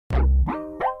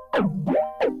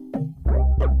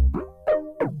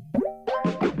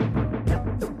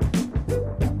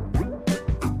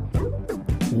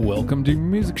Welcome to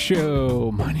Music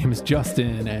Show. My name is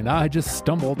Justin, and I just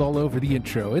stumbled all over the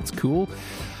intro. It's cool.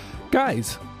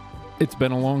 Guys, it's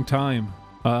been a long time.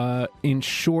 In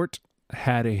short,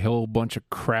 had a whole bunch of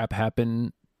crap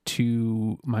happen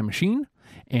to my machine,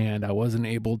 and I wasn't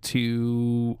able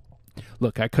to...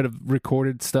 Look, I could have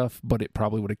recorded stuff, but it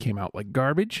probably would have came out like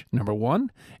garbage, number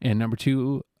one. And number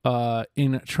two,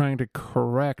 in trying to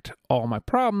correct all my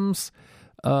problems,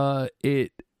 I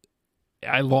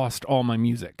lost all my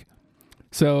music.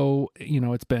 So,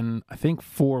 it's been, I think,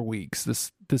 4 weeks.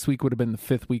 This week would have been the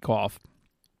 5th week off.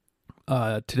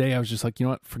 Today I was just like, you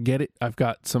know what, forget it. I've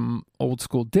got some old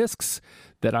school discs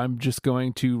that I'm just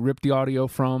going to rip the audio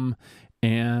from,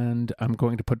 and I'm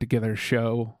going to put together a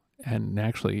show. And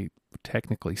actually,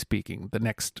 technically speaking,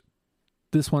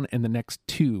 this one and the next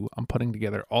two I'm putting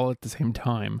together all at the same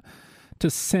time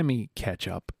to semi-catch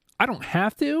up. I don't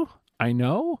have to, I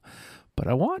know, but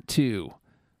I want to.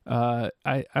 I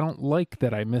don't like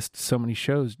that I missed so many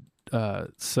shows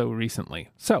so recently.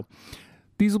 So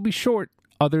these will be short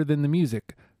other than the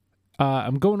music.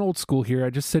 I'm going old school here. I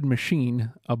just said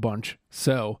machine a bunch.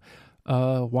 So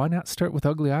why not start with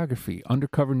Ugliography,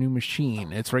 Undercover New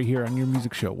Machine. It's right here on your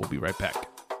music show. We'll be right back.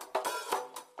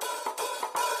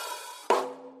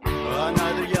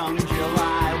 Another young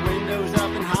July, windows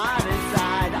up and hot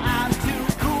inside. I'm too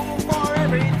cool for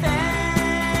everything.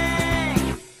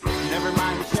 Never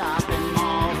mind the shopping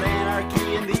malls,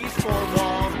 anarchy in these four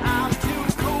walls. I'm too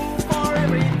cool for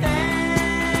everything.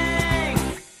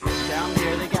 Down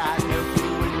there they got no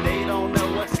clue and they don't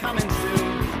know what's coming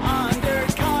soon.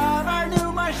 Undercover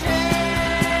new machine.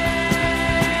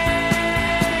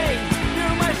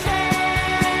 New machine.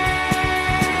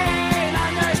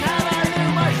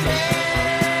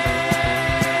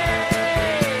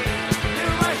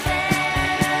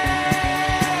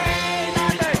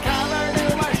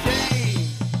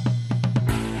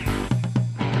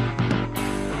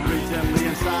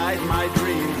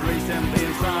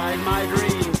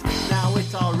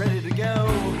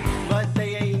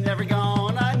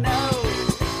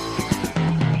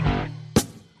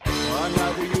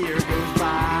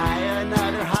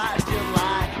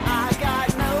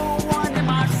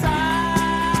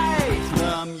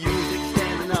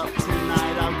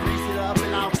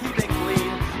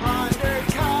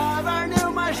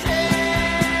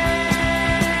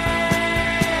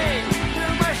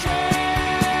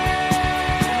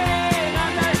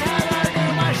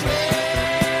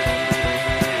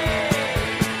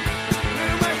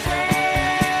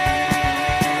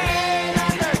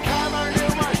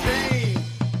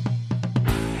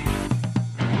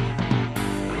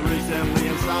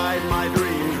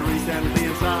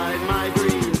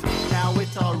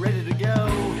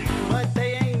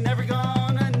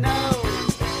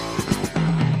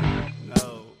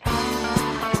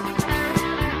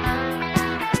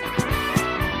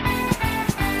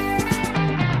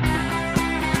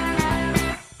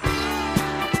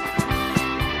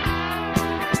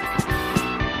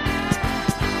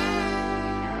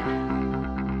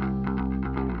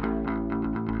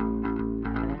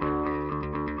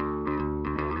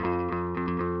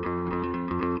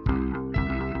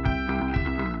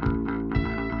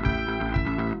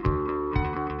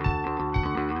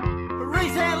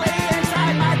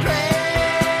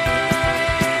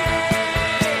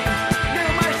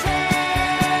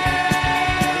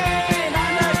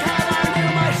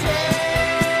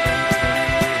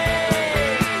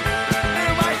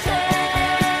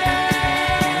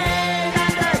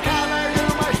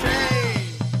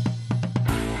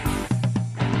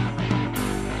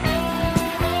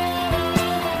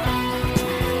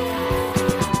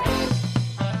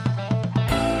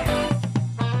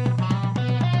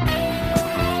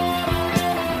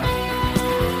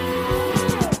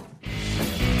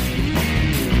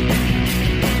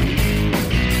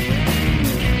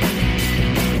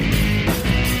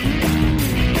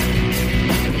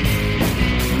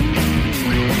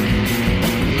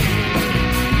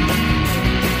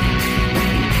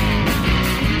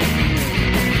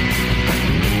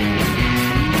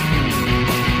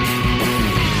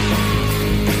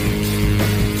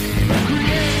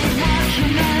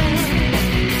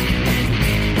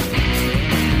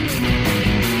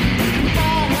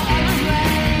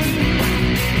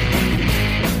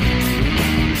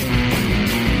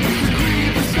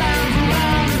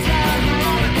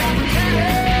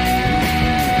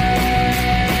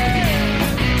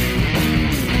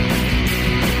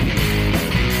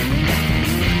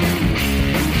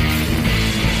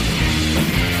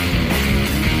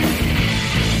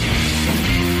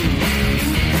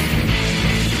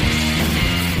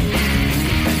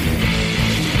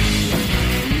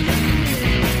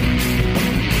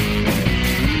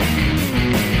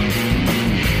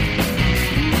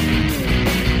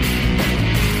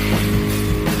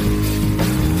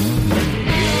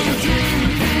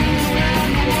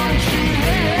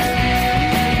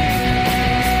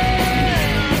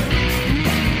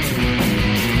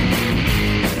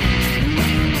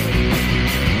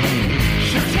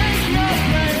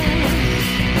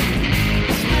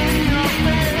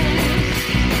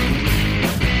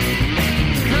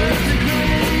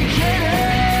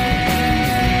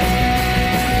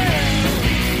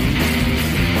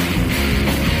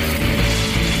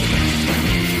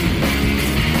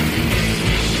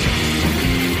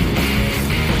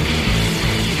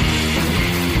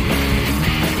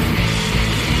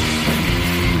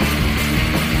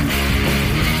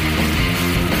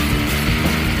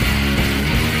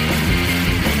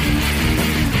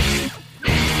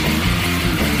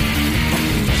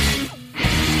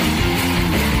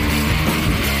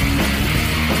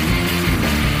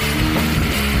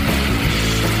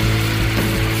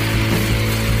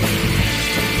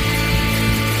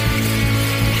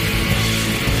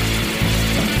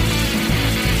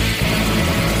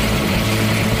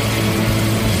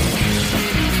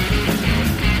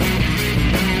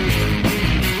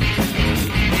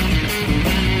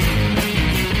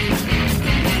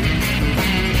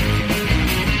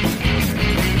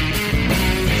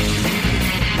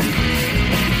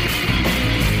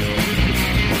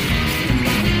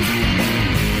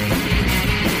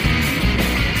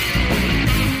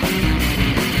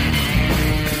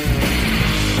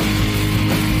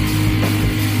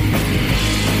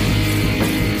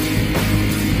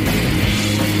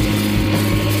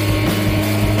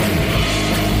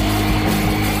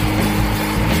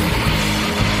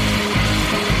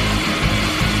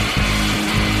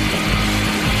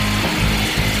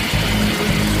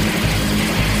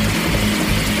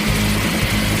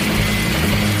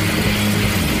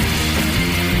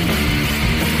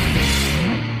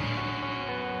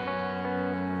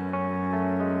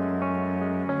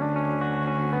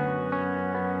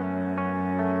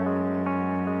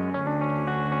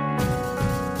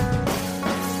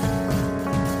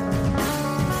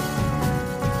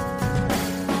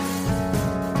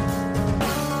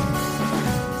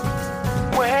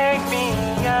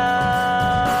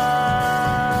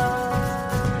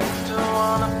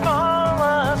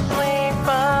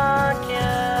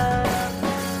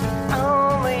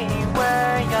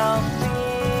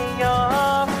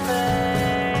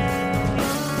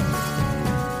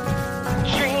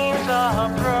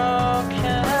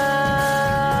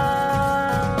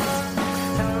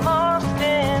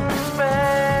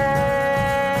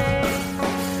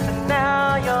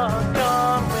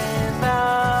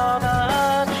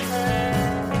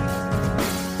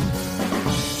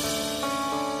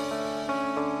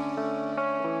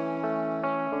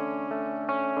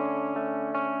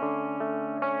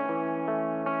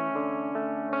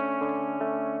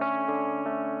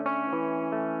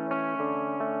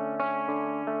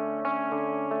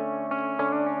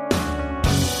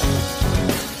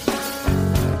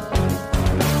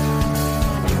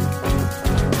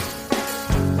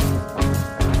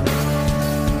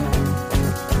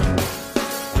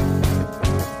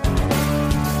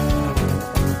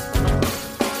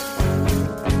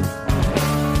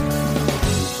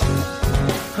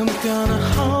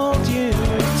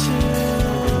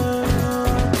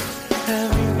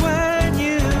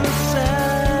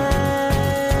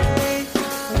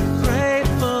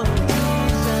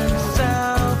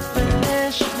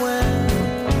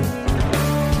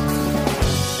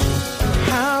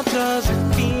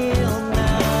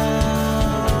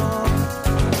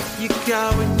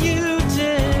 got what you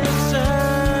deserve.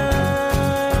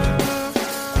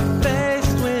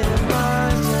 Faced with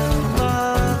lies and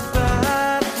love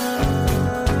that hurt.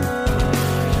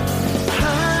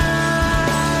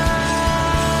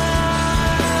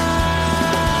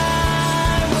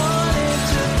 I wanted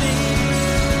to be.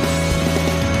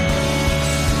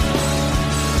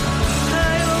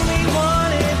 I only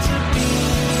wanted to be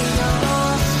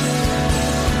yourself.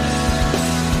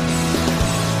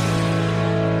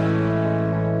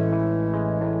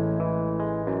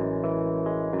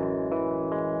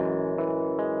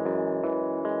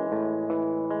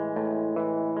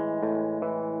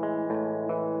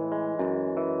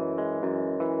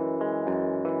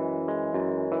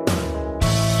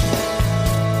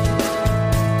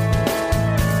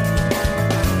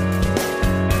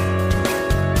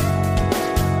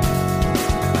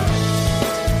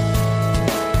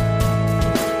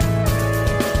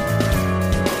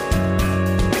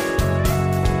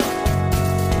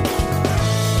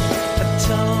 I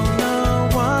don't know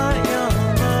what you're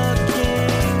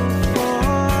looking for.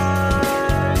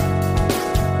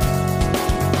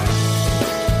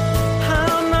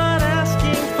 I'm not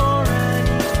asking for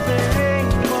anything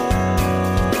more.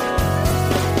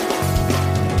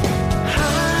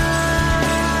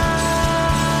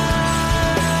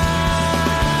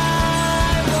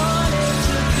 I wanted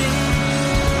to be.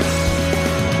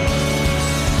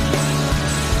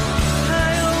 I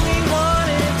only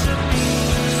wanted to be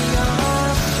yourself.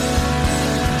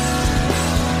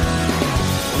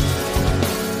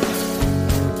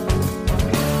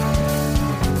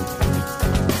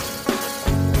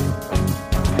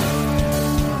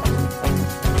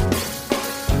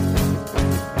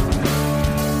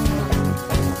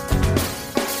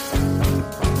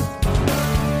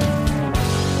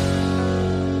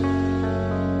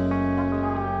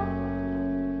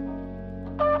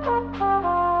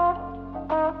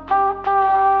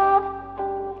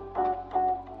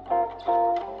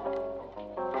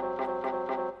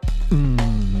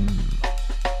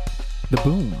 The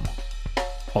Boom,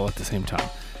 all at the same time.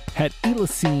 Had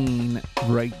Elasine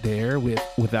right there with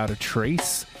Without a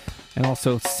Trace, and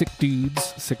also Sick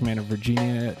Dudes, Sick Man of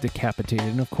Virginia, Decapitated,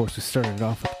 and of course we started it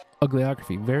off with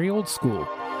Ugliography, very old school.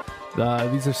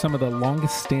 These are some of the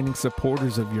longest standing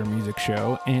supporters of your music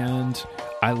show, and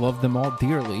I love them all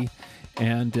dearly.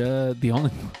 And the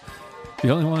only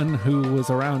one who was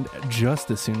around just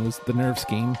as soon was the Nerve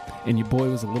Scheme, and your boy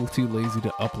was a little too lazy to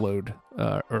upload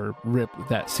or rip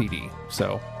that CD.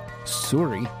 So,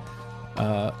 sorry.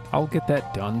 I'll get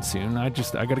that done soon. I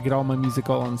got to get all my music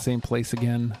all in the same place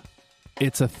again.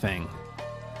 It's a thing.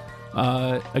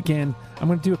 Again, I'm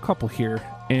going to do a couple here,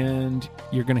 and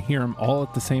you're going to hear them all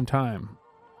at the same time.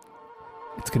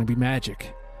 It's going to be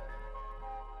magic.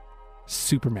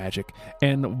 Super magic.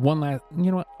 And one last,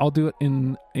 you know what? I'll do it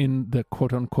in the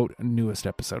quote unquote newest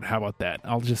episode. How about that?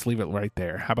 I'll just leave it right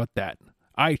there. How about that?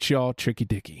 All right, y'all. Tricky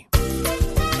Dicky.